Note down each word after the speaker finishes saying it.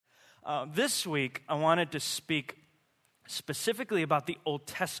This week, I wanted to speak specifically about the Old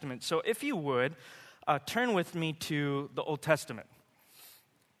Testament. So if you would, turn with me to the Old Testament.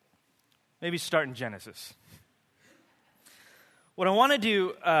 Maybe start in Genesis. What I want to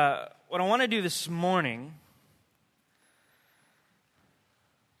do this morning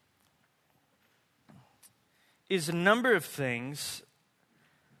is a number of things.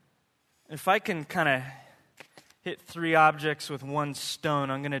 If I can kind of hit three objects with one stone,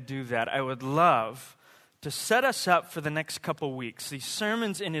 I'm going to do that. I would love to set us up for the next couple weeks. These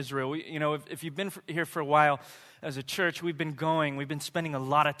sermons in Israel, if you've been here for a while as a church, we've been spending a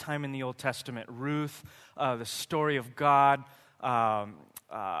lot of time in the Old Testament. Ruth, the story of God, the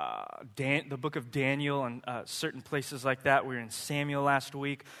book of Daniel, and certain places like that. We were in Samuel last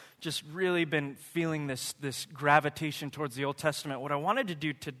week. Just really been feeling this gravitation towards the Old Testament. What I wanted to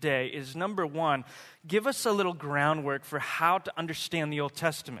do today is, number one, give us a little groundwork for how to understand the Old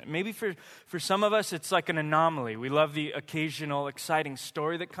Testament. Maybe for some of us, it's like an anomaly. We love the occasional exciting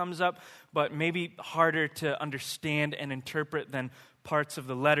story that comes up, but maybe harder to understand and interpret than parts of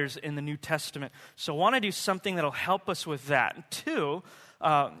the letters in the New Testament. So I want to do something that'll help us with that. Two,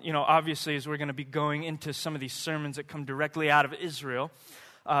 obviously, as we're going to be going into some of these sermons that come directly out of Israel.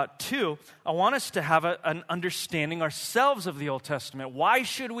 Two, I want us to have an understanding ourselves of the Old Testament. Why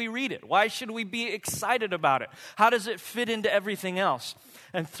should we read it? Why should we be excited about it? How does it fit into everything else?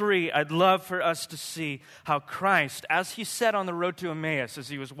 And three, I'd love for us to see how Christ, as he said on the road to Emmaus, as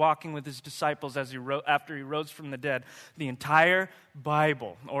he was walking with his disciples after he rose from the dead, the entire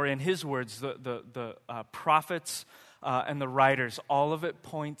Bible, or in his words, the prophets, and the writers, all of it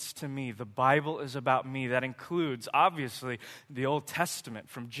points to me. The Bible is about me. That includes, obviously, the Old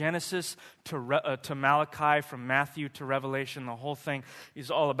Testament, from Genesis to Malachi, from Matthew to Revelation. The whole thing is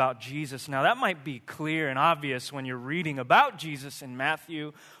all about Jesus. Now, that might be clear and obvious when you're reading about Jesus in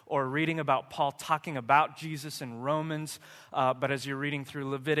Matthew or reading about Paul talking about Jesus in Romans, but as you're reading through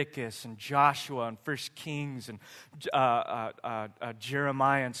Leviticus and Joshua and 1 Kings and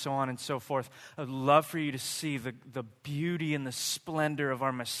Jeremiah and so on and so forth, I'd love for you to see the beauty and the splendor of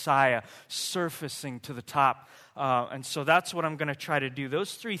our Messiah surfacing to the top. And so that's what I'm going to try to do.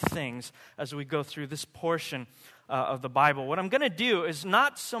 Those three things as we go through this portion of the Bible. What I'm going to do is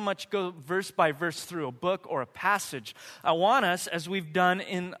not so much go verse by verse through a book or a passage. I want us, as we've done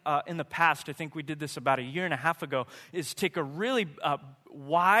in the past, I think we did this about a year and a half ago, is take a really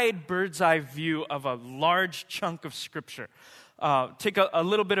wide bird's eye view of a large chunk of Scripture. Take a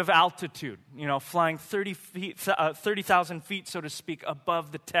little bit of altitude, flying 30,000 feet, so to speak,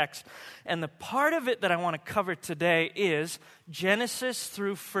 above the text. And the part of it that I want to cover today is Genesis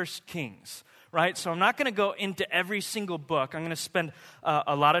through 1 Kings. Right? So I'm not going to go into every single book. I'm going to spend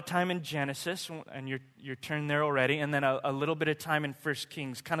a lot of time in Genesis, and you're turned there already, and then a little bit of time in 1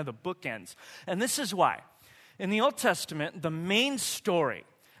 Kings, kind of the bookends. And this is why. In the Old Testament, the main story,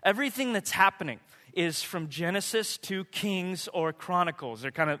 everything that's happening, is from Genesis to Kings or Chronicles.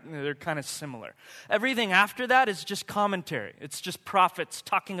 They're kind of similar. Everything after that is just commentary. It's just prophets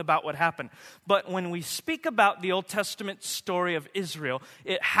talking about what happened. But when we speak about the Old Testament story of Israel,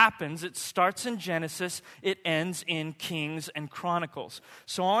 it starts in Genesis, it ends in Kings and Chronicles.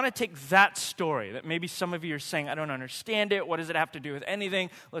 So I want to take that story that maybe some of you are saying, I don't understand it. What does it have to do with anything?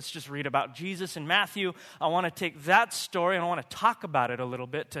 Let's just read about Jesus in Matthew. I want to take that story and I want to talk about it a little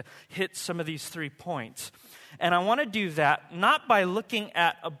bit to hit some of these 3 points. And I want to do that not by looking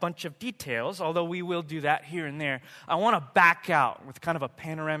at a bunch of details, although we will do that here and there. I want to back out with kind of a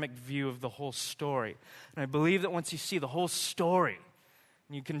panoramic view of the whole story. And I believe that once you see the whole story,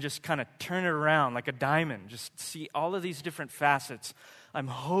 you can just kind of turn it around like a diamond, just see all of these different facets. I'm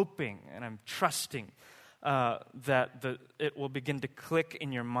hoping and I'm trusting that it will begin to click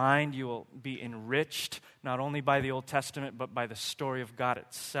in your mind. You will be enriched not only by the Old Testament, but by the story of God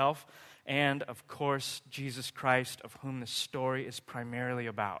itself. And, of course, Jesus Christ, of whom the story is primarily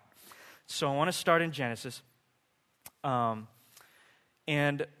about. So I want to start in Genesis. And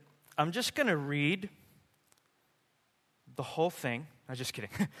I'm just going to read the whole thing. I'm just kidding.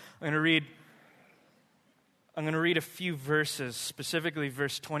 I'm going to read a few verses, specifically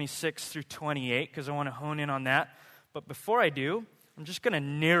verse 26 through 28, because I want to hone in on that. But before I do, I'm just going to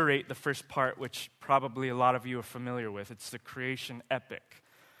narrate the first part, which probably a lot of you are familiar with. It's the creation epic.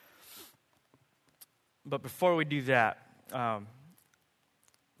 But before we do that, let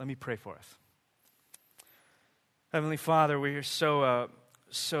me pray for us. Heavenly Father, we are so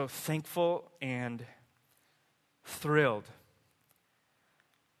thankful and thrilled.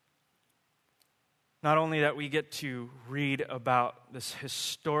 Not only that we get to read about this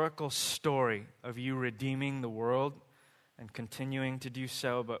historical story of you redeeming the world and continuing to do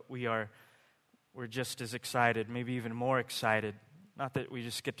so, but we're just as excited, maybe even more excited. Not that we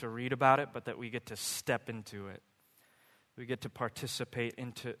just get to read about it, but that we get to step into it. We get to participate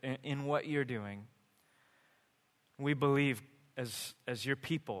in what you're doing. We believe as your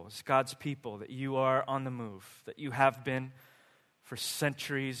people, as God's people, that you are on the move, that you have been for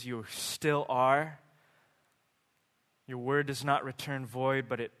centuries, you still are. Your word does not return void,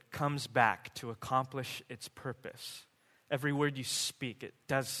 but it comes back to accomplish its purpose. Every word you speak, it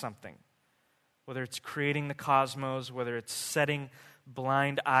does something. Whether it's creating the cosmos, whether it's setting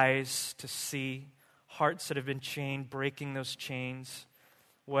blind eyes to see, hearts that have been chained, breaking those chains,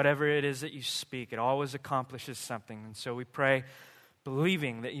 whatever it is that you speak, it always accomplishes something. And so we pray,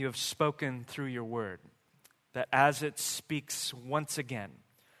 believing that you have spoken through your word, that as it speaks once again,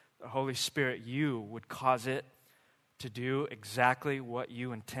 the Holy Spirit, you would cause it to do exactly what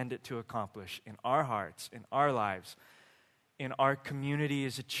you intend it to accomplish in our hearts, in our lives, in our community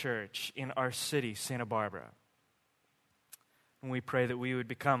as a church, in our city, Santa Barbara. And we pray that we would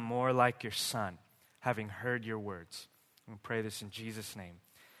become more like your Son, having heard your words. And we pray this in Jesus' name.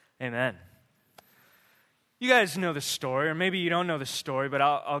 Amen. You guys know the story, or maybe you don't know the story, but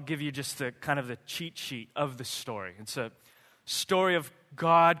I'll give you just the kind of the cheat sheet of the story. It's a story of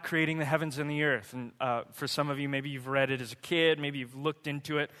God creating the heavens and the earth. And for some of you, maybe you've read it as a kid, maybe you've looked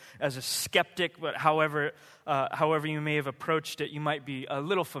into it as a skeptic, but however you may have approached it, you might be a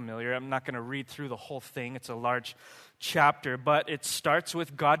little familiar. I'm not going to read through the whole thing. It's a large chapter, but it starts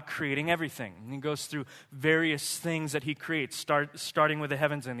with God creating everything. And he goes through various things that he creates, starting with the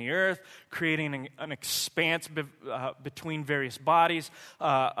heavens and the earth, creating an expanse between various bodies,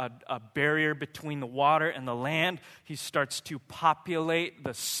 a barrier between the water and the land. He starts to populate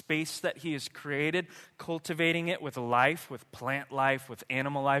the space that he has created, cultivating it with life, with plant life, with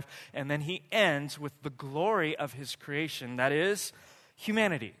animal life, and then he ends with the glory of his creation, that is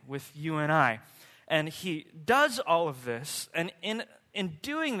humanity, with you and I. And he does all of this, and in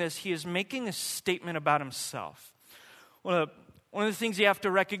doing this, he is making a statement about himself. One of the things you have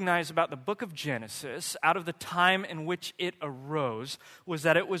to recognize about the book of Genesis, out of the time in which it arose, was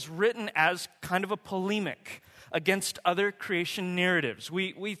that it was written as kind of a polemic against other creation narratives.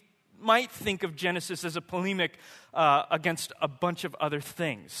 We might think of Genesis as a polemic against a bunch of other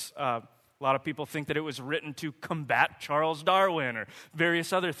things. A lot of people think that it was written to combat Charles Darwin or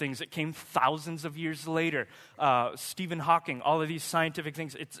various other things that came thousands of years later. Stephen Hawking, all of these scientific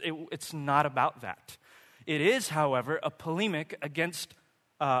things, it's not about that. It is, however, a polemic against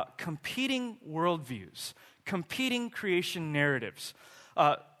competing worldviews, competing creation narratives.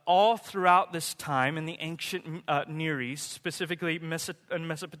 All throughout this time in the ancient Near East, specifically in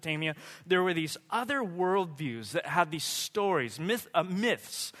Mesopotamia, there were these other worldviews that had these stories,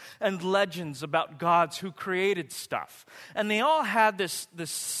 myths and legends about gods who created stuff. And they all had this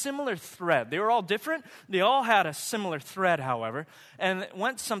similar thread. They were all different. They all had a similar thread, however. And it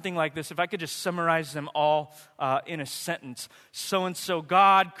went something like this. If I could just summarize them all in a sentence. So-and-so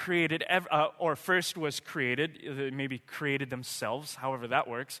God created, or first was created, they maybe created themselves, however that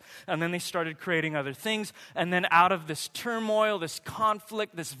works. And then they started creating other things. And then out of this turmoil, this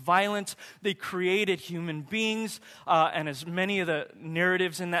conflict, this violence, they created human beings. And as many of the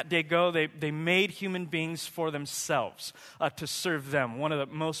narratives in that day go, they made human beings for themselves to serve them. One of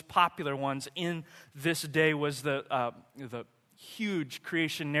the most popular ones in this day was the huge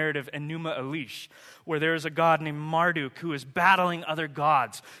creation narrative, Enuma Elish, where there is a god named Marduk who is battling other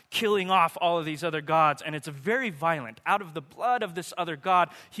gods, killing off all of these other gods, and it's very violent. Out of the blood of this other god,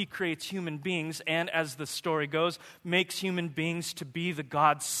 he creates human beings, and as the story goes, makes human beings to be the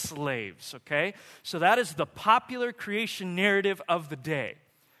god's slaves, okay? So that is the popular creation narrative of the day.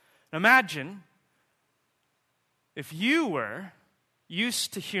 Now imagine if you were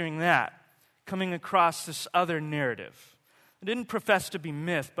used to hearing that, coming across this other narrative. It didn't profess to be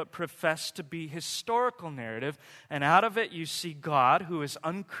myth, but professed to be historical narrative. And out of it, you see God, who is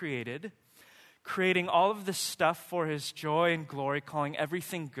uncreated, creating all of this stuff for his joy and glory, calling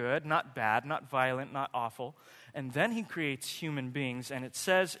everything good, not bad, not violent, not awful. And then he creates human beings. And it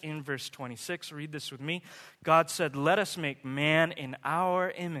says in verse 26, read this with me, God said, "Let us make man in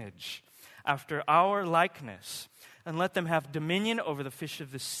our image, after our likeness, and let them have dominion over the fish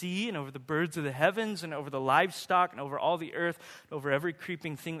of the sea, and over the birds of the heavens, and over the livestock, and over all the earth, and over every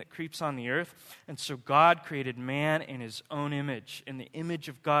creeping thing that creeps on the earth." And so God created man in his own image. In the image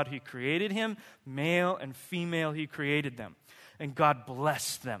of God he created him, male and female he created them. And God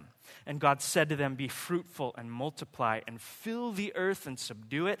blessed them. And God said to them, "Be fruitful and multiply and fill the earth and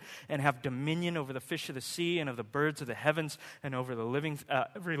subdue it and have dominion over the fish of the sea and of the birds of the heavens and over the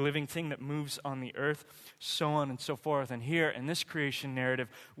every living thing that moves on the earth," so on and so forth. And here in this creation narrative,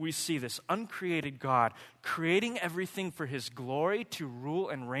 we see this uncreated God creating everything for his glory to rule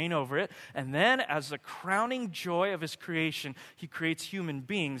and reign over it. And then as the crowning joy of his creation, he creates human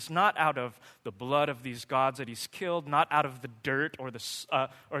beings, not out of the blood of these gods that he's killed, not out of the dirt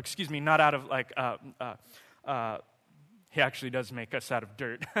not out of he actually does make us out of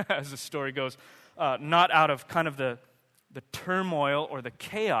dirt, as the story goes, not out of kind of the turmoil or the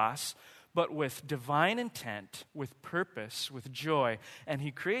chaos, but with divine intent, with purpose, with joy. And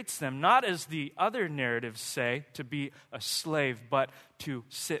he creates them not, as the other narratives say, to be a slave, but to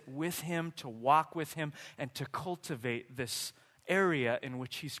sit with him, to walk with him, and to cultivate this area in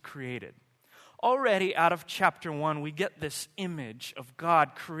which he's created. Already out of chapter 1, we get this image of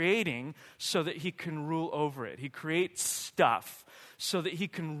God creating so that he can rule over it. He creates stuff so that he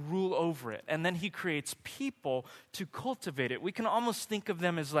can rule over it. And then he creates people to cultivate it. We can almost think of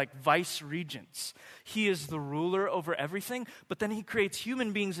them as like vice regents. He is the ruler over everything, but then he creates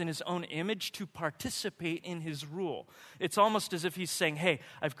human beings in his own image to participate in his rule. It's almost as if he's saying, hey,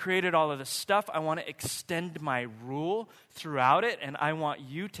 I've created all of this stuff. I want to extend my rule throughout it, and I want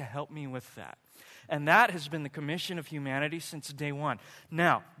you to help me with that. And that has been the commission of humanity since day one.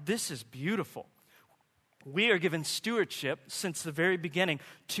 Now, this is beautiful. We are given stewardship since the very beginning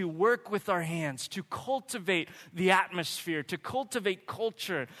to work with our hands, to cultivate the atmosphere, to cultivate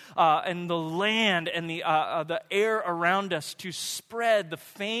culture and the land and the air around us, to spread the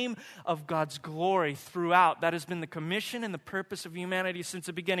fame of God's glory throughout. That has been the commission and the purpose of humanity since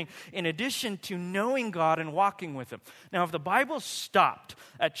the beginning, in addition to knowing God and walking with him. Now, if the Bible stopped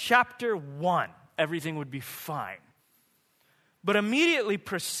at chapter 1, everything would be fine. But immediately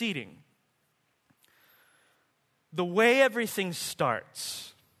preceding, the way everything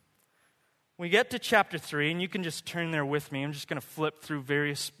starts, we get to chapter 3, and you can just turn there with me. I'm just going to flip through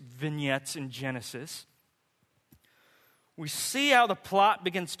various vignettes in Genesis. We see how the plot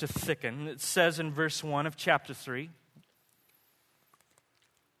begins to thicken. It says in verse 1 of chapter 3,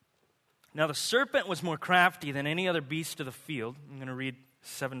 "Now the serpent was more crafty than any other beast of the field." I'm going to read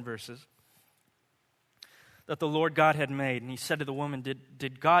 7 verses. "That the Lord God had made. And he said to the woman,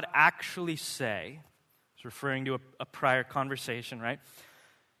 did God actually say," he's referring to a prior conversation, right?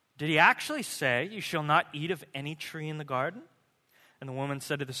 "Did he actually say, 'You shall not eat of any tree in the garden?' And the woman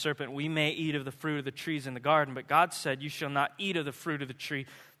said to the serpent, 'We may eat of the fruit of the trees in the garden, but God said, 'You shall not eat of the fruit of the tree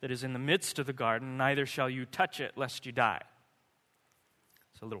that is in the midst of the garden, neither shall you touch it, lest you die.'"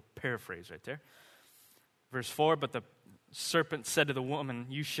 It's a little paraphrase right there. Verse 4, "But the serpent said to the woman,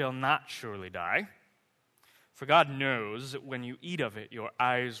 'You shall not surely die. For God knows that when you eat of it, your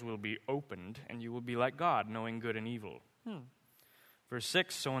eyes will be opened, and you will be like God, knowing good and evil.'" Verse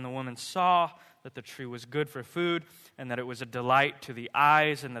 6, "So when the woman saw that the tree was good for food, and that it was a delight to the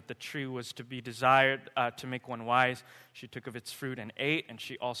eyes, and that the tree was to be desired to make one wise, she took of its fruit and ate, and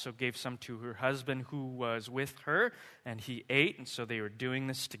she also gave some to her husband who was with her, and he ate." And so they were doing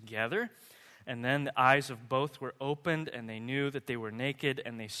this together. "And then the eyes of both were opened, and they knew that they were naked,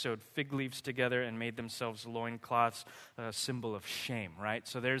 and they sewed fig leaves together and made themselves loincloths, a symbol of shame," right?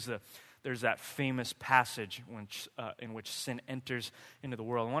 So there's that famous passage in which sin enters into the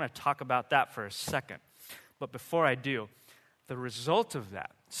world. I want to talk about that for a second. But before I do, the result of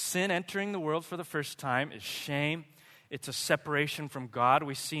that, sin entering the world for the first time, is shame. It's a separation from God.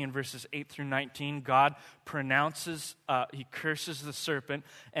 We see in verses 8 through 19, God pronounces, he curses the serpent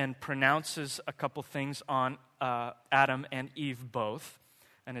and pronounces a couple things on Adam and Eve both.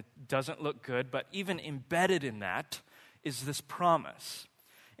 And it doesn't look good, but even embedded in that is this promise.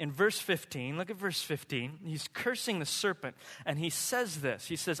 In verse 15, look at verse 15. He's cursing the serpent, and he says this.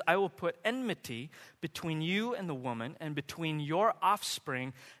 He says, "I will put enmity between you and the woman, and between your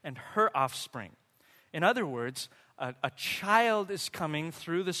offspring and her offspring." In other words, a child is coming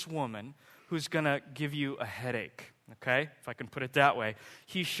through this woman who's going to give you a headache, okay? If I can put it that way.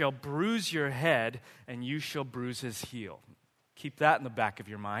 "He shall bruise your head, and you shall bruise his heel." Keep that in the back of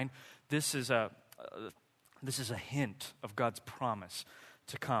your mind. This is a hint of God's promise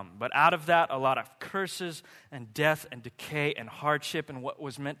to come. But out of that, a lot of curses and death and decay and hardship, and what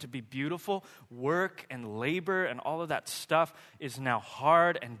was meant to be beautiful, work and labor and all of that stuff, is now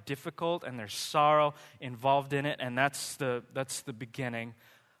hard and difficult, and there's sorrow involved in it, and that's the beginning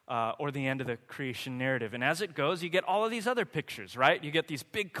or the end of the creation narrative. And as it goes, you get all of these other pictures, right? You get these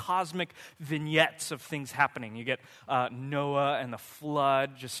big cosmic vignettes of things happening. You get Noah and the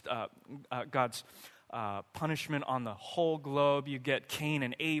flood, just God's punishment on the whole globe. You get Cain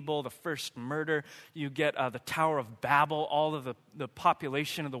and Abel, the first murder. You get the Tower of Babel, all of the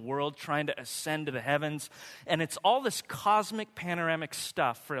population of the world trying to ascend to the heavens. And it's all this cosmic panoramic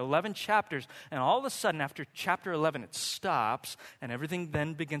stuff for 11 chapters. And all of a sudden, after chapter 11, it stops, and everything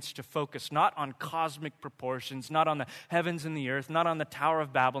then begins to focus not on cosmic proportions, not on the heavens and the earth, not on the Tower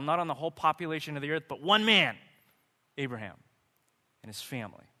of Babel, not on the whole population of the earth, but one man, Abraham, and his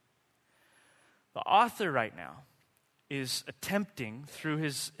family. The author right now is attempting through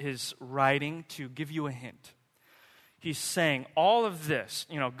his writing to give you a hint. He's saying all of this,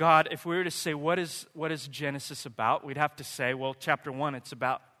 God, if we were to say, what is Genesis about? We'd have to say, well, chapter 1, it's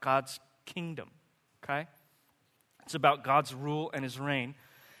about God's kingdom, okay? It's about God's rule and his reign.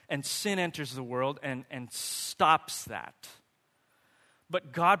 And sin enters the world and stops that.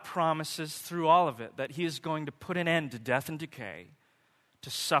 But God promises through all of it that he is going to put an end to death and decay, to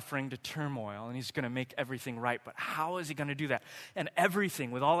suffering, to turmoil, and he's going to make everything right. But how is he going to do that? And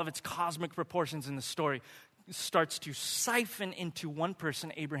everything, with all of its cosmic proportions in the story, starts to siphon into one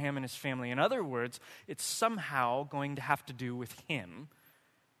person, Abraham and his family. In other words, it's somehow going to have to do with him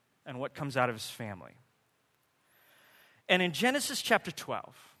and what comes out of his family. And in Genesis chapter 12,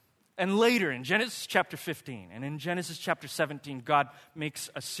 and later in Genesis chapter 15, and in Genesis chapter 17, God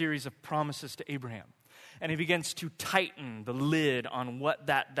makes a series of promises to Abraham. And he begins to tighten the lid on what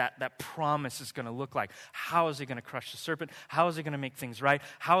that promise is going to look like. How is he going to crush the serpent? How is he going to make things right?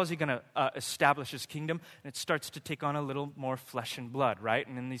 How is he going to establish his kingdom? And it starts to take on a little more flesh and blood, right?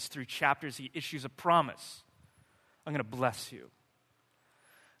 And in these 3 chapters, he issues a promise. I'm going to bless you.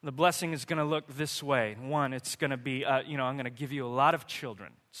 And the blessing is going to look this way. One, it's going to be, I'm going to give you a lot of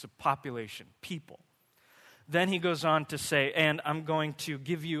children. It's a population, people. Then he goes on to say, and I'm going to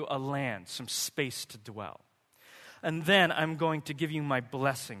give you a land, some space to dwell. And then I'm going to give you my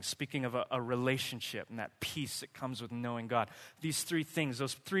blessing, speaking of a relationship and that peace that comes with knowing God. These 3 things,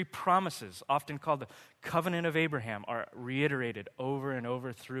 those 3 promises, often called the covenant of Abraham, are reiterated over and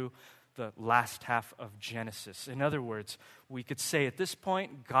over through the last half of Genesis. In other words, we could say at this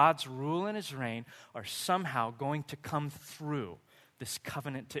point, God's rule and his reign are somehow going to come through this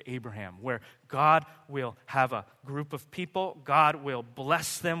covenant to Abraham, where God will have a group of people. God will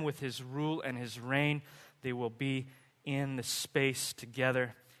bless them with his rule and his reign. They will be in the space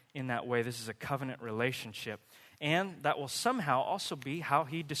together in that way. This is a covenant relationship. And that will somehow also be how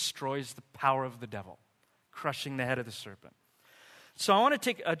he destroys the power of the devil, crushing the head of the serpent. So I want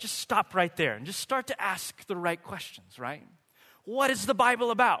to just stop right there and just start to ask the right questions, right? What is the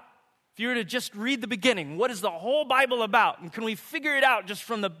Bible about? If you were to just read the beginning, what is the whole Bible about? And can we figure it out just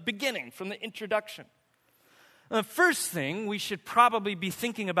from the beginning, from the introduction? And the first thing we should probably be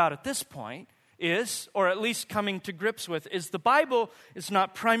thinking about at this point is, or at least coming to grips with, is the Bible is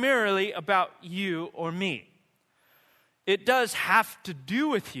not primarily about you or me. It does have to do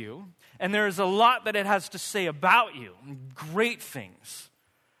with you, and there is a lot that it has to say about you, great things.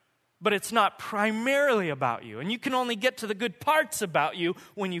 But it's not primarily about you. And you can only get to the good parts about you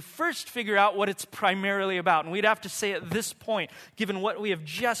when you first figure out what it's primarily about. And we'd have to say at this point, given what we have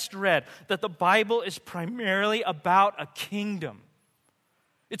just read, that the Bible is primarily about a kingdom.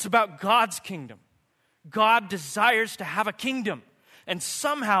 It's about God's kingdom. God desires to have a kingdom. And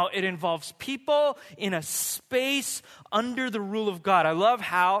somehow it involves people in a space under the rule of God. I love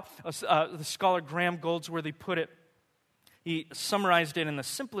how the scholar Graham Goldsworthy put it. He summarized it in the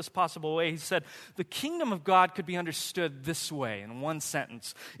simplest possible way. He said, the kingdom of God could be understood this way in one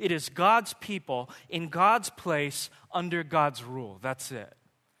sentence. It is God's people in God's place under God's rule. That's it.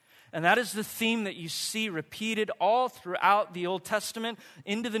 And that is the theme that you see repeated all throughout the Old Testament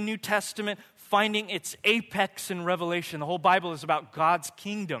into the New Testament, finding its apex in Revelation. The whole Bible is about God's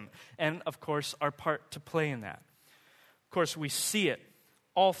kingdom and, of course, our part to play in that. Of course, we see it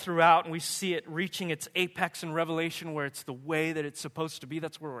all throughout, and we see it reaching its apex in Revelation where it's the way that it's supposed to be.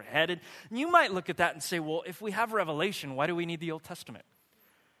 That's where we're headed. And you might look at that and say, well, if we have Revelation, why do we need the Old Testament?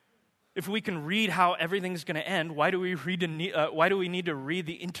 If we can read how everything's going to end, why do we need to read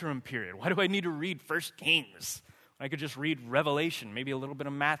the interim period? Why do I need to read 1 Kings? I could just read Revelation, maybe a little bit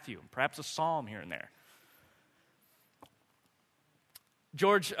of Matthew, perhaps a psalm here and there.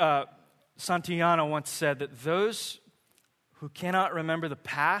 George Santayana once said that those who cannot remember the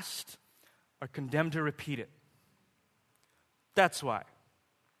past are condemned to repeat it. That's why.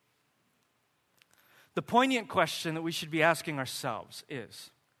 The poignant question that we should be asking ourselves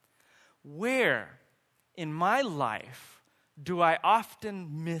is, where in my life do I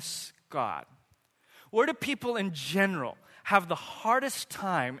often miss God? Where do people in general have the hardest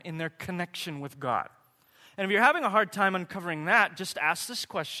time in their connection with God? And if you're having a hard time uncovering that, just ask this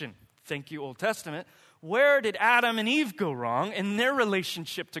question. thank you, Old Testament, where did Adam and Eve go wrong in their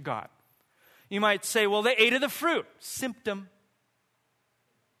relationship to God? You might say, well, they ate of the fruit. Symptom.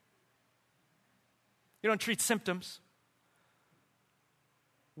 You don't treat symptoms.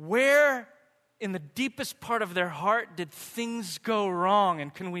 Where in the deepest part of their heart did things go wrong,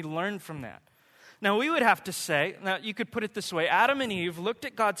 and can we learn from that? Now, we would have to say, now you could put it this way, Adam and Eve looked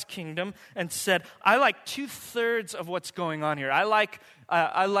at God's kingdom and said, I like 2/3 of what's going on here. I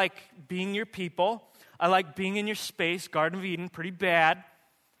like being your people. I like being in your space, Garden of Eden, pretty bad.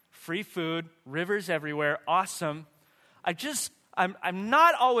 Free food, rivers everywhere, awesome. I'm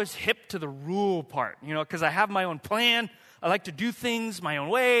not always hip to the rule part, because I have my own plan. I like to do things my own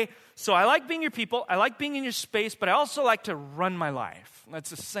way. So I like being your people. I like being in your space, but I also like to run my life.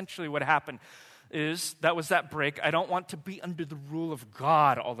 That's essentially what happened. That was that break. I don't want to be under the rule of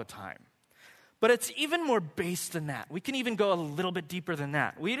God all the time. But it's even more base than that. We can even go a little bit deeper than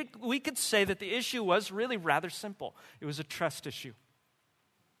that. We could say that the issue was really rather simple. It was a trust issue.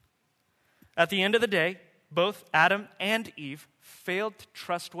 At the end of the day, both Adam and Eve failed to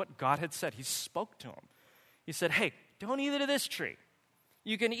trust what God had said. He spoke to them. He said, hey, don't eat of this tree.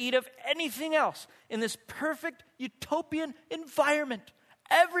 You can eat of anything else in this perfect utopian environment.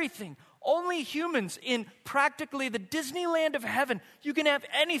 Everything. Only humans in practically the Disneyland of heaven. You can have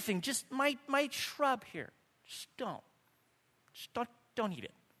anything. Just my shrub here. Just don't eat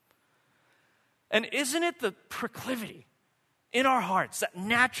it. And isn't it the proclivity in our hearts, that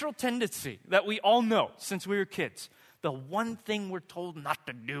natural tendency that we all know since we were kids? The one thing we're told not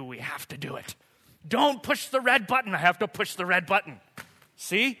to do, we have to do it. Don't push the red button. I have to push the red button.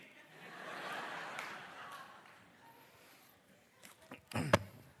 See?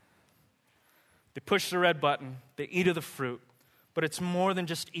 They push the red button, they eat of the fruit, but it's more than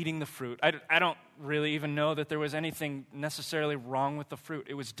just eating the fruit. I don't really even know that there was anything necessarily wrong with the fruit.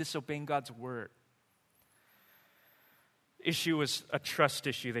 It was disobeying God's word. Issue was a trust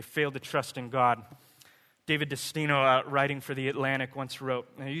issue. They failed to trust in God. David Destino, writing for The Atlantic, once wrote,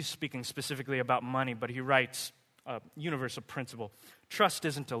 and he's speaking specifically about money, but he writes a universal principle. Trust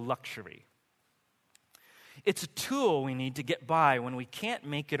isn't a luxury. It's a tool we need to get by when we can't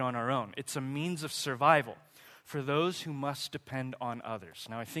make it on our own. It's a means of survival for those who must depend on others.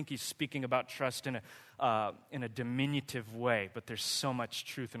 Now, I think he's speaking about trust in a diminutive way, but there's so much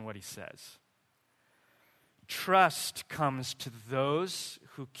truth in what he says. Trust comes to those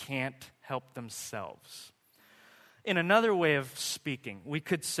who can't help themselves. In another way of speaking, we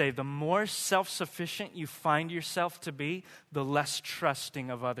could say the more self-sufficient you find yourself to be, the less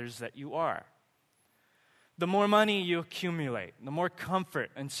trusting of others that you are. The more money you accumulate, the more comfort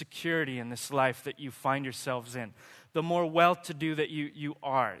and security in this life that you find yourselves in, the more well-to-do that you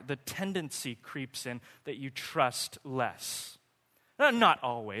are, the tendency creeps in that you trust less. Not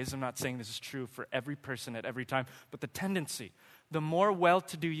always. I'm not saying this is true for every person at every time, but the tendency. The more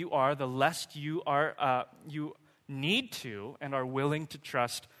well-to-do you are, the less you need to and are willing to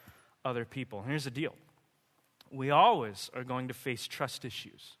trust other people. And here's the deal. We always are going to face trust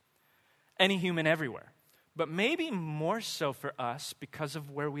issues. Any human everywhere. But maybe more so for us because of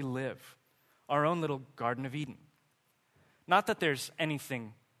where we live. Our own little Garden of Eden. Not that there's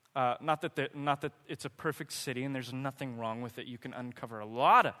anything, not that it's a perfect city and there's nothing wrong with it. You can uncover a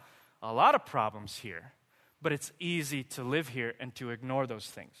lot of problems here. But it's easy to live here and to ignore those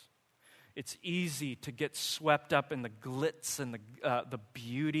things. It's easy to get swept up in the glitz and the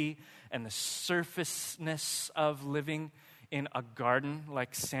beauty and the surfaceness of living in a garden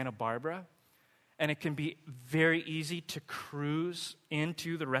like Santa Barbara. And it can be very easy to cruise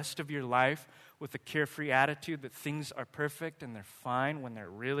into the rest of your life with a carefree attitude that things are perfect and they're fine when they're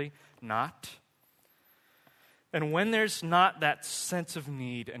really not. And when there's not that sense of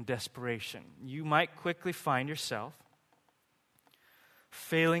need and desperation, you might quickly find yourself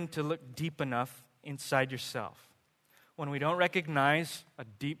failing to look deep enough inside yourself. When we don't recognize a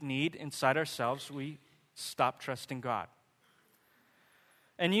deep need inside ourselves, we stop trusting God.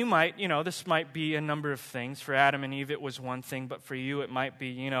 And you might, this might be a number of things. For Adam and Eve, it was one thing, but for you, it might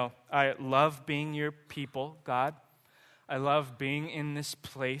be, I love being your people, God. I love being in this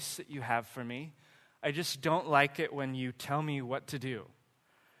place that you have for me. I just don't like it when you tell me what to do.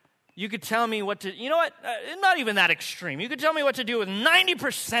 You could tell me what to, not even that extreme. You could tell me what to do with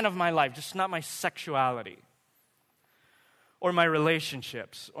 90% of my life, just not my sexuality. Or my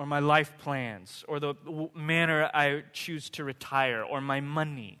relationships, or my life plans, or the manner I choose to retire, or my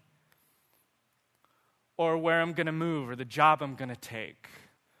money, or where I'm going to move, or the job I'm going to take,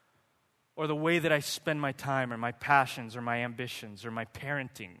 or the way that I spend my time, or my passions, or my ambitions, or my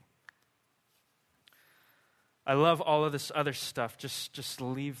parenting. I love all of this other stuff. Just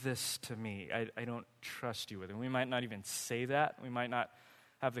leave this to me. I don't trust you with it. We might not even say that. We might not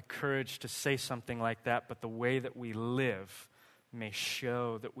have the courage to say something like that, but the way that we live may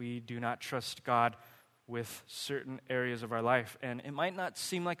show that we do not trust God with certain areas of our life. And it might not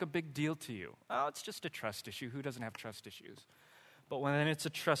seem like a big deal to you. Oh, it's just a trust issue. Who doesn't have trust issues? But when it's a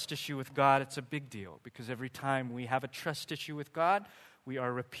trust issue with God, it's a big deal, because every time we have a trust issue with God, we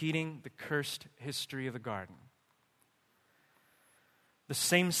are repeating the cursed history of the garden. The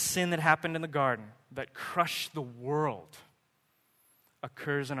same sin that happened in the garden, that crushed the world,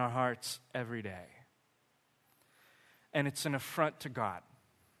 occurs in our hearts every day. And it's an affront to God.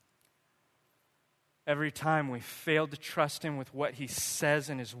 Every time we fail to trust Him with what He says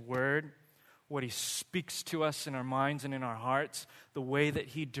in His Word, what He speaks to us in our minds and in our hearts, the way that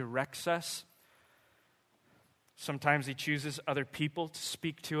He directs us. Sometimes He chooses other people to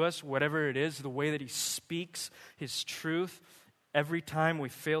speak to us, whatever it is, the way that He speaks His truth. Every time we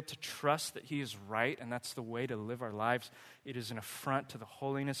fail to trust that He is right, and that's the way to live our lives, it is an affront to the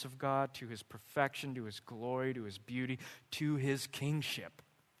holiness of God, to His perfection, to His glory, to His beauty, to His kingship.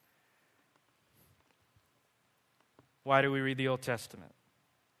 Why do we read the Old Testament?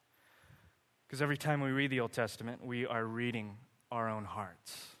 Because every time we read the Old Testament, we are reading our own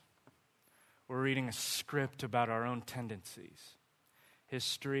hearts. We're reading a script about our own tendencies.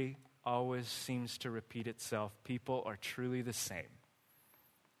 History always seems to repeat itself. People are truly the same.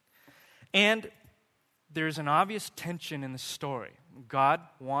 And there's an obvious tension in the story. God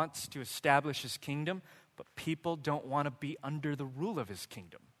wants to establish His kingdom, but people don't want to be under the rule of His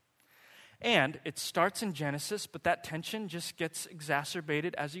kingdom. And it starts in Genesis, but that tension just gets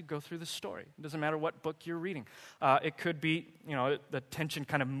exacerbated as you go through the story. It doesn't matter what book you're reading. It could be, the tension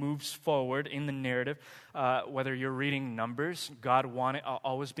kind of moves forward in the narrative. Whether you're reading Numbers, God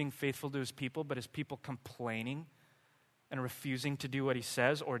always being faithful to His people, but His people complaining and refusing to do what He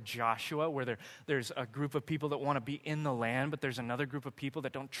says. Or Joshua, where there's a group of people that want to be in the land, but there's another group of people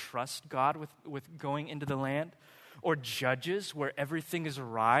that don't trust God with going into the land. Or Judges, where everything is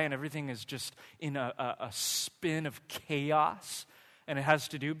awry and everything is just in a spin of chaos. And it has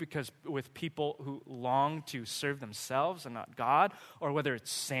to do with people who long to serve themselves and not God. Or whether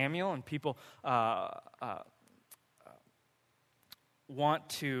it's Samuel and people don't want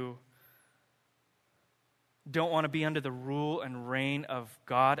to be under the rule and reign of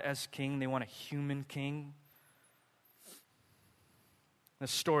God as king. They want a human king. The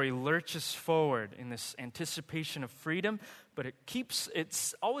story lurches forward in this anticipation of freedom, but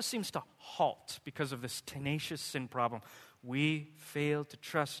it always seems to halt because of this tenacious sin problem. We fail to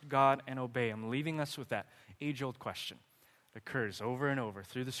trust God and obey Him, leaving us with that age-old question that occurs over and over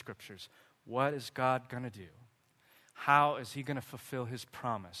through the Scriptures. What is God going to do? How is He going to fulfill His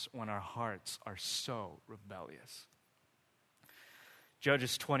promise when our hearts are so rebellious?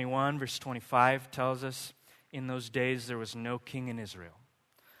 Judges 21, verse 25 tells us, "In those days there was no king in Israel,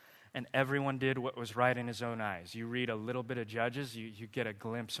 and everyone did what was right in his own eyes." You read a little bit of Judges, you get a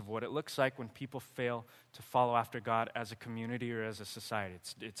glimpse of what it looks like when people fail to follow after God as a community or as a society.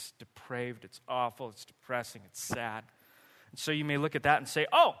 It's depraved, it's awful, it's depressing, it's sad. And so you may look at that and say,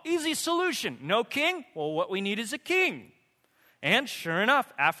 oh, easy solution. No king? Well, what we need is a king. And sure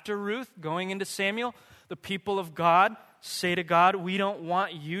enough, after Ruth going into Samuel, the people of God say to God, we don't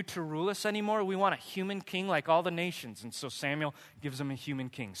want you to rule us anymore. We want a human king like all the nations. And so Samuel gives them a human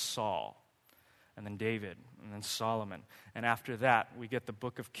king, Saul, and then David, and then Solomon. And after that, we get the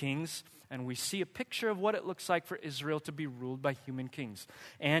book of Kings, and we see a picture of what it looks like for Israel to be ruled by human kings.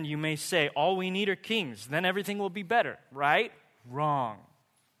 And you may say, all we need are kings, then everything will be better, right? Wrong.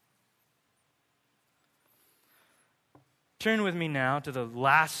 Turn with me now to the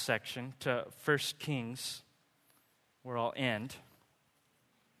last section, to 1 Kings, where I'll end.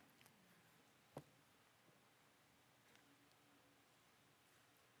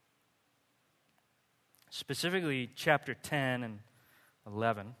 Specifically, chapter 10 and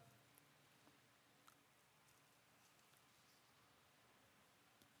 11.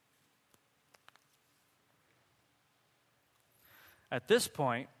 At this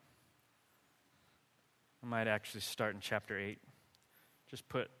point, I might actually start in chapter 8. Just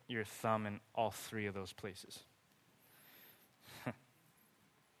put your thumb in all three of those places.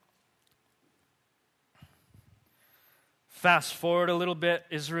 Fast forward a little bit,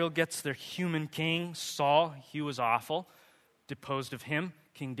 Israel gets their human king, Saul. He was awful. Deposed of him,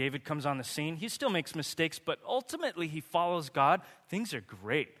 King David comes on the scene. He still makes mistakes, but ultimately he follows God. Things are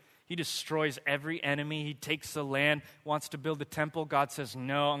great. He destroys every enemy. He takes the land, wants to build the temple. God says,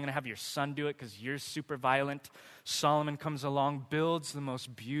 no, I'm going to have your son do it because you're super violent. Solomon comes along, builds the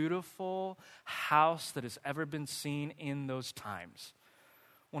most beautiful house that has ever been seen in those times.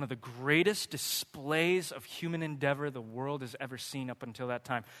 One of the greatest displays of human endeavor the world has ever seen up until that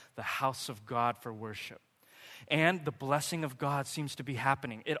time, the house of God for worship. And the blessing of God seems to be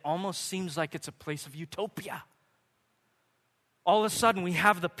happening. It almost seems like it's a place of utopia. All of a sudden, we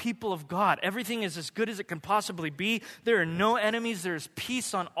have the people of God. Everything is as good as it can possibly be. There are no enemies. There is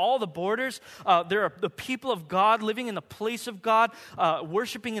peace on all the borders. There are the people of God living in the place of God,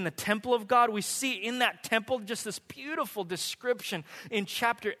 worshiping in the temple of God. We see in that temple just this beautiful description in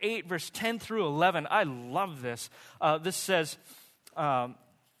chapter 8, verse 10 through 11. I love this. This says,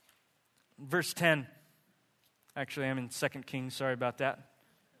 verse 10. Actually, I'm in 2 Kings. Sorry about that.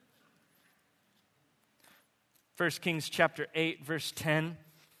 1 Kings chapter 8, verse 10.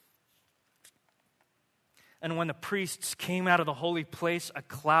 And when the priests came out of the holy place, a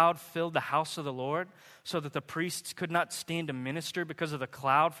cloud filled the house of the Lord, so that the priests could not stand to minister because of the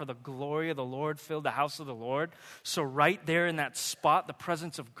cloud, for the glory of the Lord filled the house of the Lord. So right there in that spot, the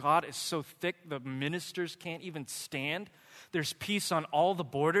presence of God is so thick, the ministers can't even stand. There's peace on all the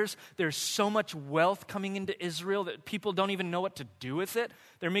borders. There's so much wealth coming into Israel that people don't even know what to do with it.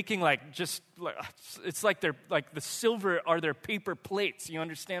 They're making it's like they're like the silver are their paper plates. You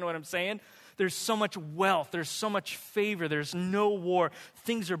understand what I'm saying? There's so much wealth. There's so much favor. There's no war.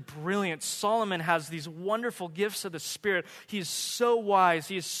 Things are brilliant. Solomon has these wonderful gifts of the Spirit. He is so wise.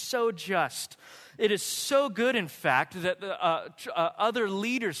 He is so just. It is so good, in fact, that other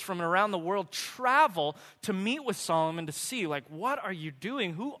leaders from around the world travel to meet with Solomon to see, like, what are you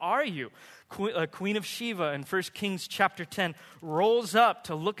doing? Who are you? Queen of Sheba in 1 Kings chapter 10 rolls up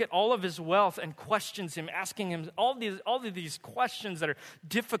to look at all of his wealth and questions him, asking him all of these questions that are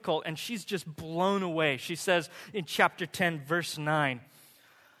difficult, and she's just blown away. She says in chapter 10, verse 9,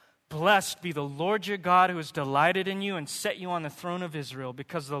 "Blessed be the Lord your God who has delighted in you and set you on the throne of Israel.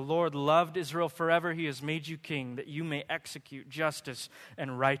 Because the Lord loved Israel forever, he has made you king, that you may execute justice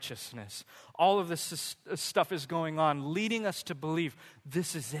and righteousness." All of this stuff is going on, leading us to believe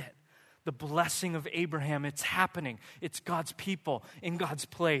this is it. The blessing of Abraham, it's happening. It's God's people in God's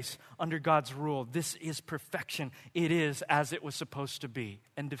place, under God's rule. This is perfection. It is as it was supposed to be.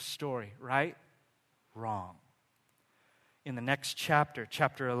 End of story, right? Wrong. In the next chapter,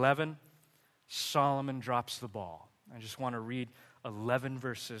 chapter 11, Solomon drops the ball. I just want to read 11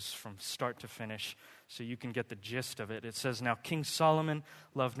 verses from start to finish so you can get the gist of it. It says, "Now King Solomon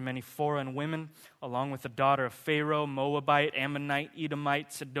loved many foreign women, along with the daughter of Pharaoh, Moabite, Ammonite,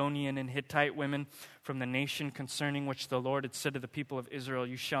 Edomite, Sidonian, and Hittite women from the nation concerning which the Lord had said to the people of Israel,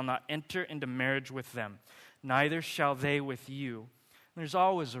 'You shall not enter into marriage with them, neither shall they with you.'" There's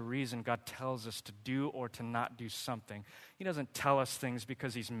always a reason God tells us to do or to not do something. He doesn't tell us things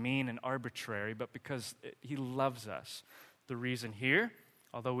because he's mean and arbitrary, but because he loves us. The reason here,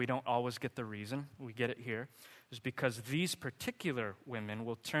 although we don't always get the reason, we get it here, is because these particular women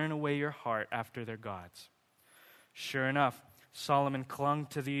will turn away your heart after their gods. Sure enough, Solomon clung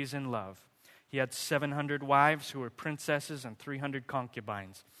to these in love. He had 700 wives who were princesses and 300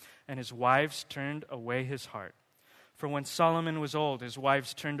 concubines, and his wives turned away his heart. For when Solomon was old, his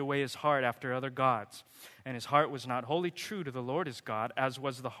wives turned away his heart after other gods, and his heart was not wholly true to the Lord his God, as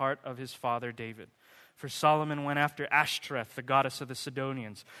was the heart of his father David. For Solomon went after Ashtoreth, the goddess of the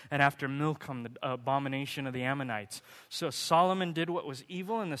Sidonians, and after Milcom, the abomination of the Ammonites. So Solomon did what was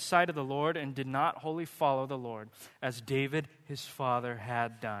evil in the sight of the Lord, and did not wholly follow the Lord, as David his father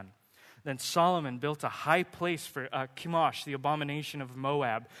had done. Then Solomon built a high place for Chemosh, the abomination of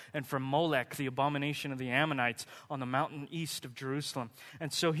Moab, and for Molech, the abomination of the Ammonites, on the mountain east of Jerusalem.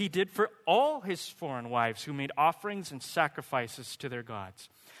 And so he did for all his foreign wives who made offerings and sacrifices to their gods.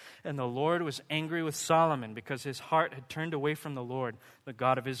 And the Lord was angry with Solomon because his heart had turned away from the Lord, the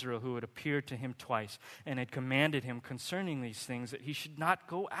God of Israel, who had appeared to him twice, and had commanded him concerning these things that he should not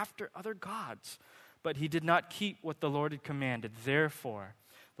go after other gods. But he did not keep what the Lord had commanded. Therefore,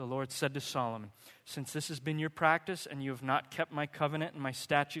 the Lord said to Solomon, "Since this has been your practice, and you have not kept my covenant and my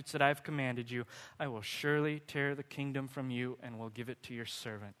statutes that I have commanded you, I will surely tear the kingdom from you and will give it to your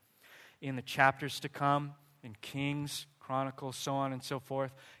servant." In the chapters to come, in Kings, Chronicles, so on and so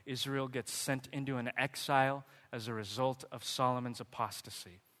forth, Israel gets sent into an exile as a result of Solomon's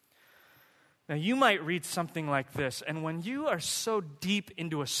apostasy. Now, you might read something like this, and when you are so deep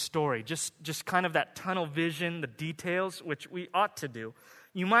into a story, just kind of that tunnel vision, the details, which we ought to do,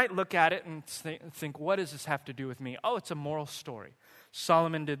 you might look at it and think, what does this have to do with me? Oh, it's a moral story.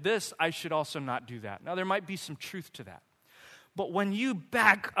 Solomon did this, I should also not do that. Now, there might be some truth to that. But when you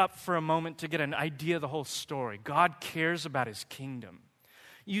back up for a moment to get an idea of the whole story, God cares about his kingdom.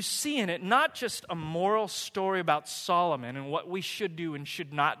 You see in it not just a moral story about Solomon and what we should do and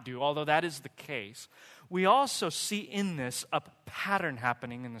should not do, although that is the case. We also see in this a pattern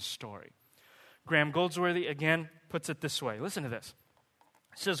happening in the story. Graham Goldsworthy, again, puts it this way. Listen to this.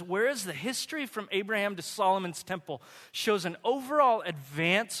 It says, whereas the history from Abraham to Solomon's temple shows an overall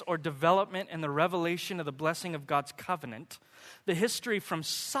advance or development in the revelation of the blessing of God's covenant, the history from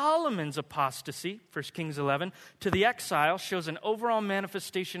Solomon's apostasy, 1 Kings 11, to the exile shows an overall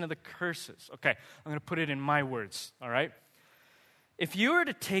manifestation of the curses. Okay, I'm going to put it in my words, all right? If you were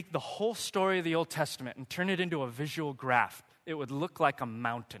to take the whole story of the Old Testament and turn it into a visual graph, it would look like a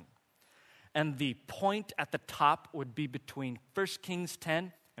mountain. And the point at the top would be between 1 Kings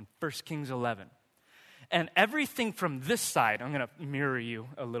 10 and 1 Kings 11. And everything from this side, I'm going to mirror you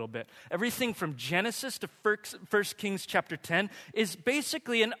a little bit. Everything from Genesis to 1 Kings chapter 10 is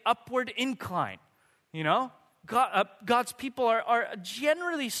basically an upward incline. You know? God's people are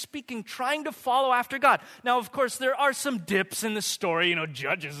generally speaking trying to follow after God. Now, of course, there are some dips in the story. You know,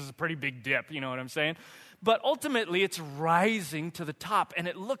 Judges is a pretty big dip. You know what I'm saying? But ultimately, it's rising to the top, and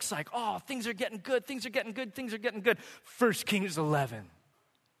it looks like, oh, things are getting good, things are getting good, things are getting good. 1 Kings 11.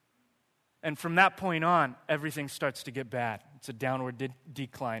 And from that point on, everything starts to get bad. It's a downward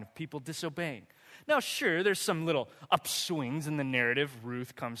decline of people disobeying. Now, sure, there's some little upswings in the narrative.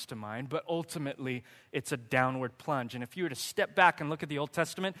 Ruth comes to mind, but ultimately, it's a downward plunge. And if you were to step back and look at the Old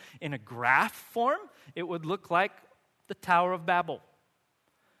Testament in a graph form, it would look like the Tower of Babel.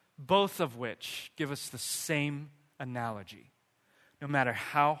 Both of which give us the same analogy. No matter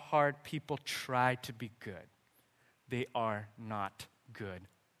how hard people try to be good, they are not good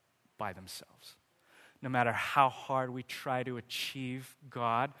by themselves. No matter how hard we try to achieve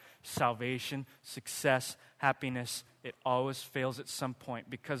God, salvation, success, happiness, it always fails at some point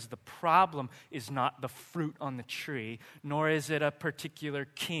because the problem is not the fruit on the tree, nor is it a particular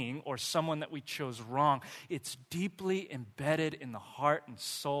king or someone that we chose wrong. It's deeply embedded in the heart and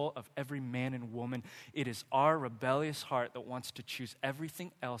soul of every man and woman. It is our rebellious heart that wants to choose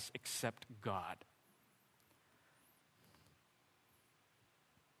everything else except God.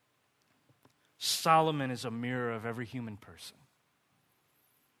 Solomon is a mirror of every human person.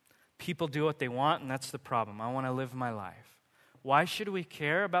 People do what they want, and that's the problem. I want to live my life. Why should we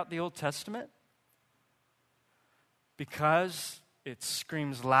care about the Old Testament? Because it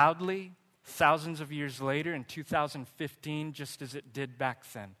screams loudly thousands of years later in 2015, just as it did back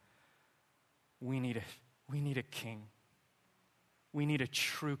then. We need a king. We need a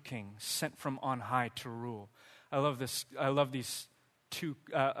true king sent from on high to rule. I love this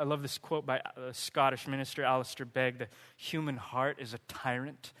quote by Scottish minister Alistair Begg. The human heart is a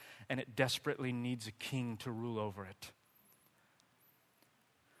tyrant, and it desperately needs a king to rule over it.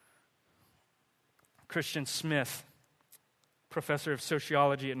 Christian Smith, professor of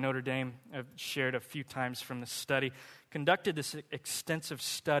sociology at Notre Dame, I've shared a few times from the study, conducted this extensive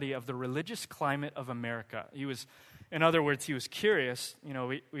study of the religious climate of America. In other words, he was curious. You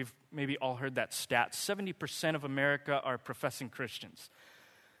know, we've maybe all heard that stat. 70% of America are professing Christians,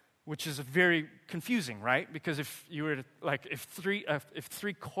 which is very confusing, right? Because if you were to, if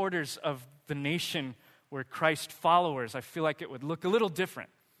 3/4 of the nation were Christ followers, I feel like it would look a little different.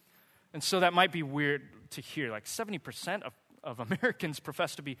 And so that might be weird to hear. Like 70% of Americans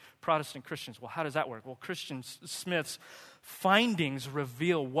profess to be Protestant Christians. Well, how does that work? Well, Christian Smith's findings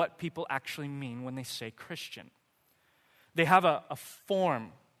reveal what people actually mean when they say Christian. They have a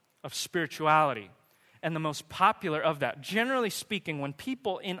form of spirituality, and the most popular of that. Generally speaking, when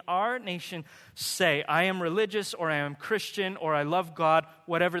people in our nation say, I am religious, or I am Christian, or I love God,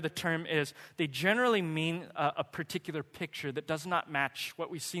 whatever the term is, they generally mean a particular picture that does not match what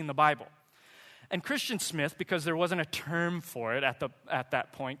we see in the Bible. And Christian Smith, because there wasn't a term for it at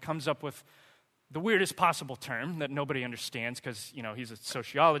that point, comes up with the weirdest possible term that nobody understands because, you know, he's a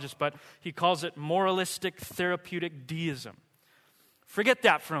sociologist, but he calls it moralistic therapeutic deism. Forget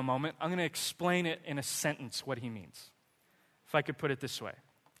that for a moment. I'm going to explain it in a sentence what he means. If I could put it this way.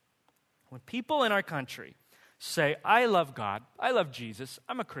 When people in our country say, I love God, I love Jesus,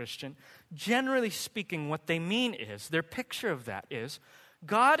 I'm a Christian, generally speaking, what they mean is, their picture of that is,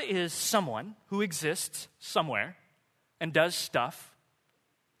 God is someone who exists somewhere and does stuff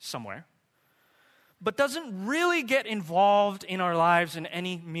somewhere, but doesn't really get involved in our lives in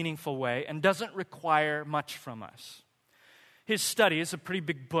any meaningful way and doesn't require much from us. His study is a pretty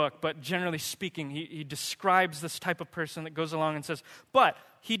big book, but generally speaking, he describes this type of person that goes along and says, but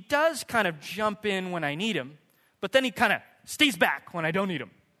he does kind of jump in when I need him, but then he kind of stays back when I don't need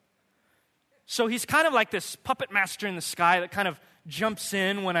him. So he's kind of like this puppet master in the sky that kind of jumps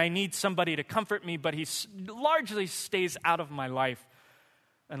in when I need somebody to comfort me, but he largely stays out of my life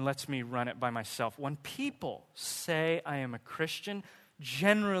and lets me run it by myself. When people say I am a Christian,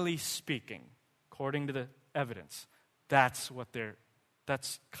 generally speaking, according to the evidence, that's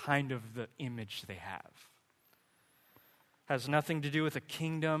kind of the image they have. Has nothing to do with a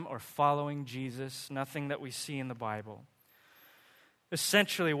kingdom or following Jesus, nothing that we see in the Bible.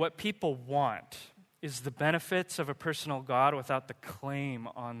 Essentially, what people want is the benefits of a personal God without the claim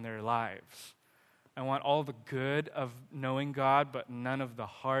on their lives. I want all the good of knowing God, but none of the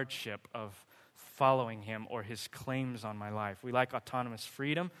hardship of following him or his claims on my life. We like autonomous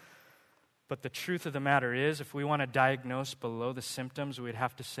freedom, but the truth of the matter is, if we want to diagnose below the symptoms, we'd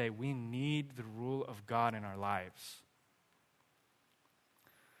have to say we need the rule of God in our lives.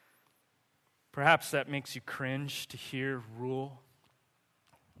 Perhaps that makes you cringe to hear rule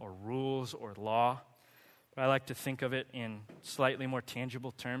or rules or law, but I like to think of it in slightly more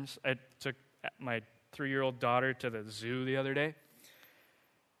tangible terms. I took my 3-year-old daughter to the zoo the other day,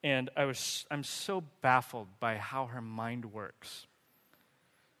 and I'm so baffled by how her mind works,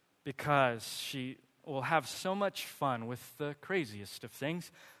 because she will have so much fun with the craziest of things.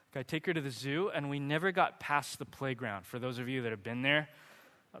 I take her to the zoo, and we never got past the playground. For those of you that have been there,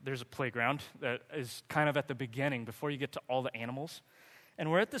 there's a playground that is kind of at the beginning before you get to all the animals. And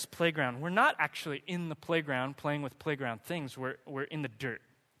we're at this playground. We're not actually in the playground playing with playground things. We're in the dirt,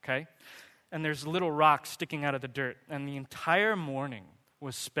 okay? And there's little rocks sticking out of the dirt. And the entire morning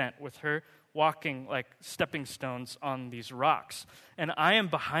was spent with her walking like stepping stones on these rocks. And I am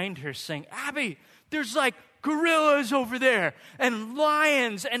behind her saying, Abby, there's like gorillas over there and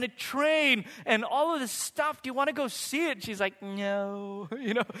lions and a train and all of this stuff. Do you want to go see it? She's like, no,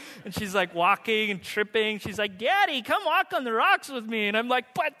 and she's like walking and tripping. She's like, Daddy, come walk on the rocks with me. And I'm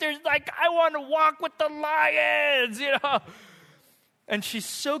like, but I want to walk with the lions, And she's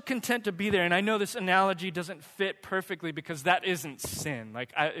so content to be there. And I know this analogy doesn't fit perfectly because that isn't sin.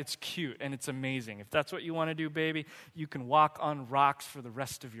 It's cute and it's amazing. If that's what you want to do, baby, you can walk on rocks for the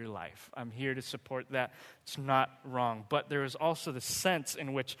rest of your life. I'm here to support that. It's not wrong. But there is also the sense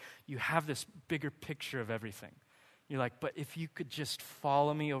in which you have this bigger picture of everything. You're like, but if you could just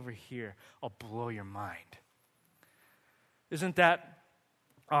follow me over here, I'll blow your mind. Isn't that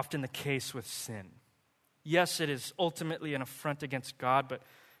often the case with sin? Yes, it is ultimately an affront against God, but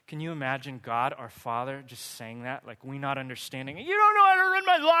can you imagine God, our Father, just saying that? Like, we not understanding, you don't know how to run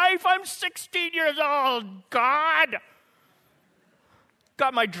my life. I'm 16 years old, God.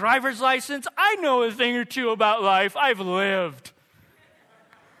 Got my driver's license. I know a thing or two about life. I've lived.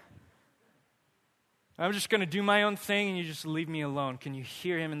 I'm just going to do my own thing, and you just leave me alone. Can you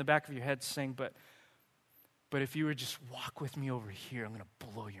hear him in the back of your head saying, but if you would just walk with me over here, I'm going to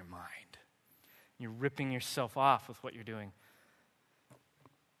blow your mind. You're ripping yourself off with what you're doing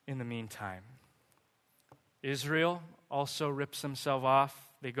in the meantime. Israel also rips themselves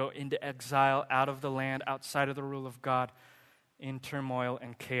off. They go into exile, out of the land, outside of the rule of God, in turmoil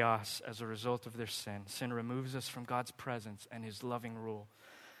and chaos as a result of their sin. Sin removes us from God's presence and his loving rule.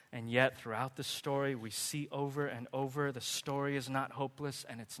 And yet, throughout the story, we see over and over, the story is not hopeless,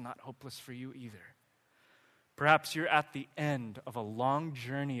 and it's not hopeless for you either. Perhaps you're at the end of a long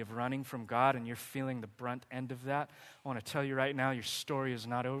journey of running from God and you're feeling the brunt end of that. I want to tell you right now, your story is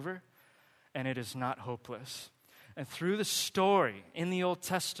not over and it is not hopeless. And through the story in the Old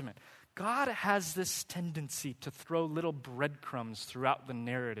Testament, God has this tendency to throw little breadcrumbs throughout the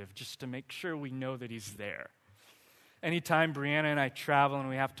narrative just to make sure we know that he's there. Anytime Brianna and I travel and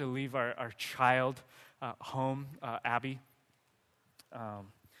we have to leave our child home, Abby,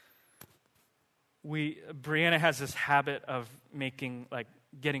 Brianna has this habit of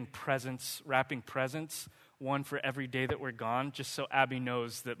getting presents, wrapping presents, one for every day that we're gone, just so Abby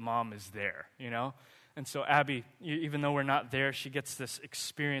knows that mom is there, And so Abby, even though we're not there, she gets this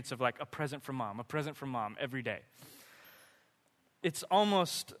experience of like a present from mom every day. It's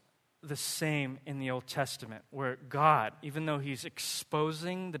almost the same in the Old Testament, where God, even though he's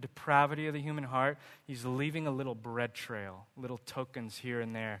exposing the depravity of the human heart, he's leaving a little bread trail, little tokens here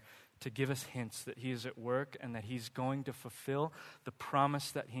and there, to give us hints that he is at work and that he's going to fulfill the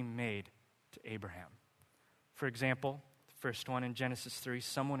promise that he made to Abraham. For example, the first one in Genesis 3,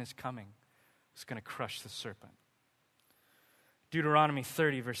 someone is coming who's going to crush the serpent. Deuteronomy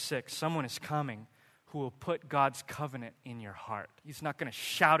 30, verse 6, someone is coming who will put God's covenant in your heart. He's not going to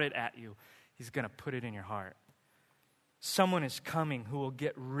shout it at you. He's going to put it in your heart. Someone is coming who will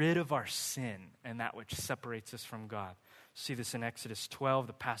get rid of our sin and that which separates us from God. See this in Exodus 12,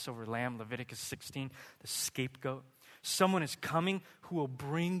 the Passover lamb, Leviticus 16, the scapegoat. Someone is coming who will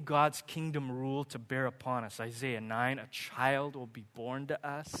bring God's kingdom rule to bear upon us. Isaiah 9, a child will be born to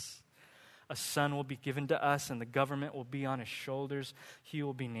us. A son will be given to us, and the government will be on his shoulders. He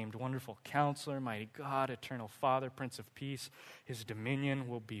will be named Wonderful Counselor, Mighty God, Eternal Father, Prince of Peace. His dominion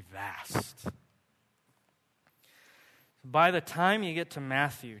will be vast. By the time you get to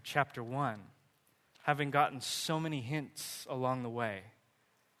Matthew chapter 1, having gotten so many hints along the way,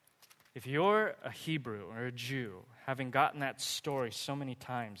 if you're a Hebrew or a Jew, having gotten that story so many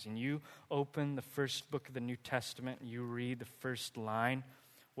times, and you open the first book of the New Testament and you read the first line,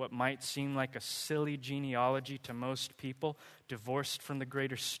 what might seem like a silly genealogy to most people, divorced from the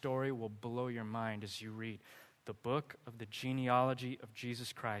greater story, will blow your mind as you read the book of the genealogy of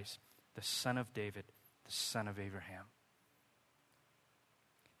Jesus Christ, the son of David, the son of Abraham.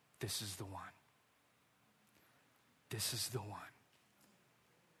 This is the one. This is the one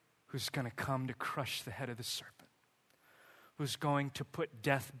who's going to come to crush the head of the serpent, who's going to put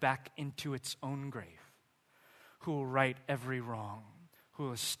death back into its own grave, who will right every wrong, who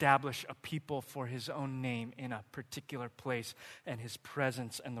will establish a people for his own name in a particular place, and his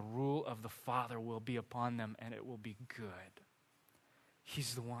presence and the rule of the Father will be upon them, and it will be good.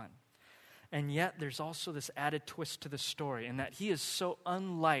 He's the one. And yet there's also this added twist to the story, in that he is so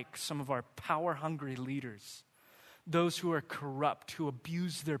unlike some of our power-hungry leaders, those who are corrupt, who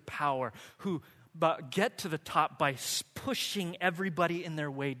abuse their power, who get to the top by pushing everybody in their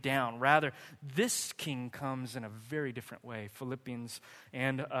way down. Rather, this king comes in a very different way. Philippians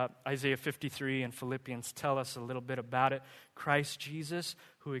and Isaiah 53 and Philippians tell us a little bit about it. Christ Jesus,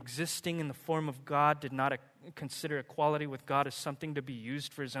 who existing in the form of God, did not consider equality with God as something to be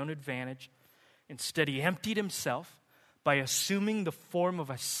used for his own advantage. Instead, he emptied himself by assuming the form of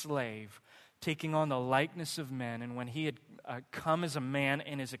a slave, taking on the likeness of men. And when he had come as a man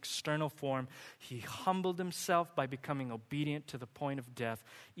in his external form, he humbled himself by becoming obedient to the point of death,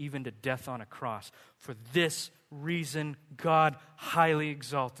 even to death on a cross. For this reason, God highly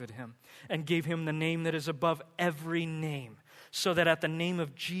exalted him and gave him the name that is above every name, so that at the name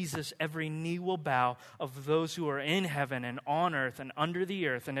of Jesus, every knee will bow, of those who are in heaven and on earth and under the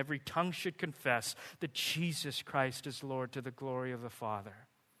earth, and every tongue should confess that Jesus Christ is Lord, to the glory of the Father.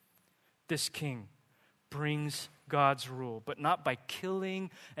 This king brings God's rule, but not by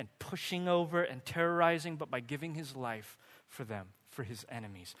killing and pushing over and terrorizing, but by giving his life for them, for his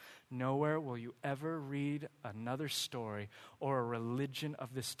enemies. Nowhere will you ever read another story or a religion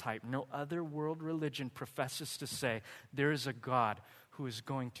of this type. No other world religion professes to say there is a God who is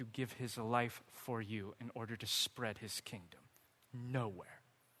going to give his life for you in order to spread his kingdom. Nowhere.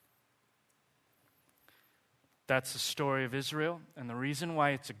 That's the story of Israel, and the reason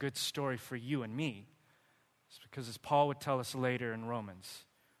why it's a good story for you and me is because, as Paul would tell us later in Romans,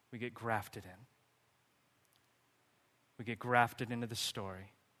 we get grafted in. We get grafted into the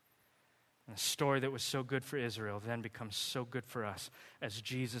story. And the story that was so good for Israel then becomes so good for us as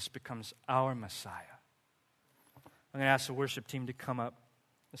Jesus becomes our Messiah. I'm going to ask the worship team to come up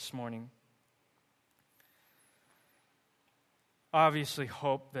this morning. Obviously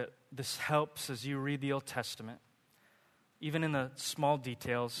hope that this helps as you read the Old Testament. Even in the small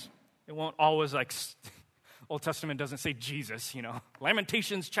details, it won't always Old Testament doesn't say Jesus,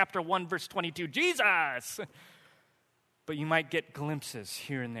 Lamentations chapter 1 verse 22, Jesus! But you might get glimpses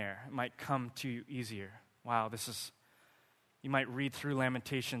here and there. It might come to you easier. Wow, you might read through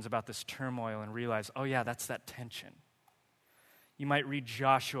Lamentations about this turmoil and realize, oh yeah, that's that tension. You might read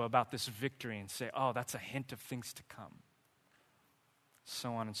Joshua about this victory and say, oh, that's a hint of things to come.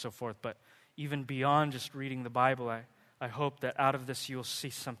 So on and so forth. But even beyond just reading the Bible, I hope that out of this you'll see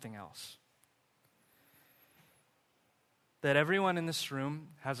something else. That everyone in this room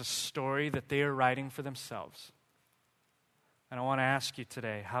has a story that they are writing for themselves. And I want to ask you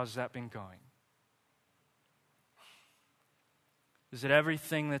today, how's that been going? Is it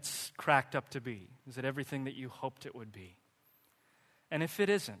everything that's cracked up to be? Is it everything that you hoped it would be? And if it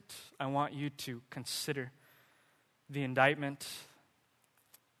isn't, I want you to consider the indictment,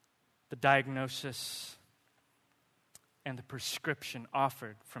 the diagnosis, and the prescription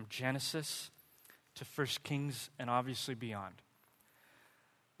offered from Genesis to 1 Kings and obviously beyond.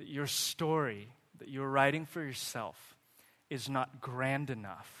 That your story that you're writing for yourself is not grand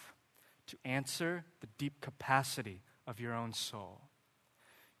enough to answer the deep capacity of your own soul.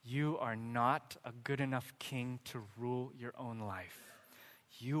 You are not a good enough king to rule your own life.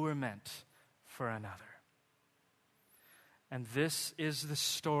 You were meant for another. And this is the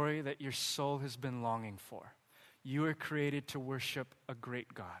story that your soul has been longing for. You are created to worship a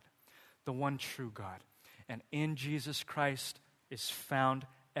great God, the one true God. And in Jesus Christ is found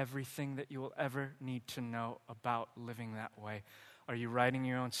everything that you will ever need to know about living that way. Are you writing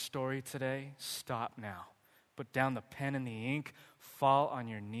your own story today? Stop now. Put down the pen and the ink, fall on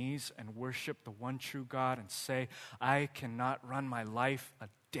your knees and worship the one true God and say, I cannot run my life a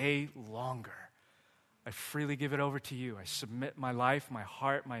day longer. I freely give it over to you. I submit my life, my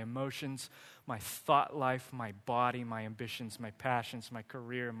heart, my emotions, my thought life, my body, my ambitions, my passions, my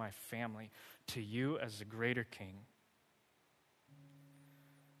career, my family to you as the greater King.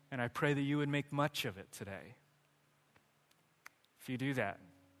 And I pray that you would make much of it today. If you do that,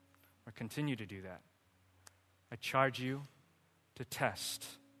 or continue to do that, I charge you to test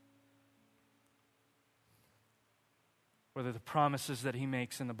whether the promises that he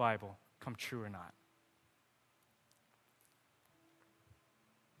makes in the Bible come true or not.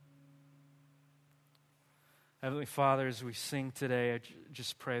 Heavenly Father, as we sing today, I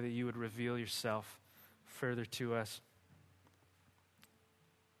just pray that you would reveal yourself further to us.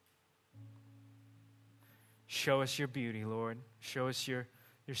 Show us your beauty, Lord. Show us your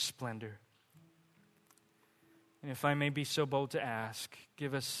splendor. And if I may be so bold to ask,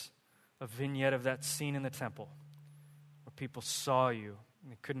 give us a vignette of that scene in the temple where people saw you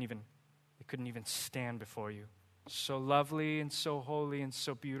and they couldn't even stand before you. So lovely and so holy and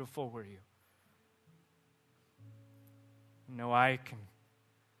so beautiful were you. No eye can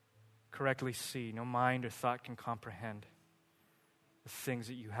correctly see, no mind or thought can comprehend the things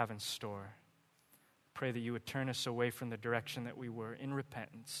that you have in store. Pray that you would turn us away from the direction that we were in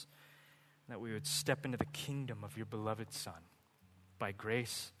repentance, and that we would step into the kingdom of your beloved Son. By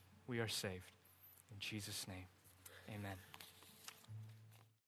grace, we are saved. In Jesus' name, amen.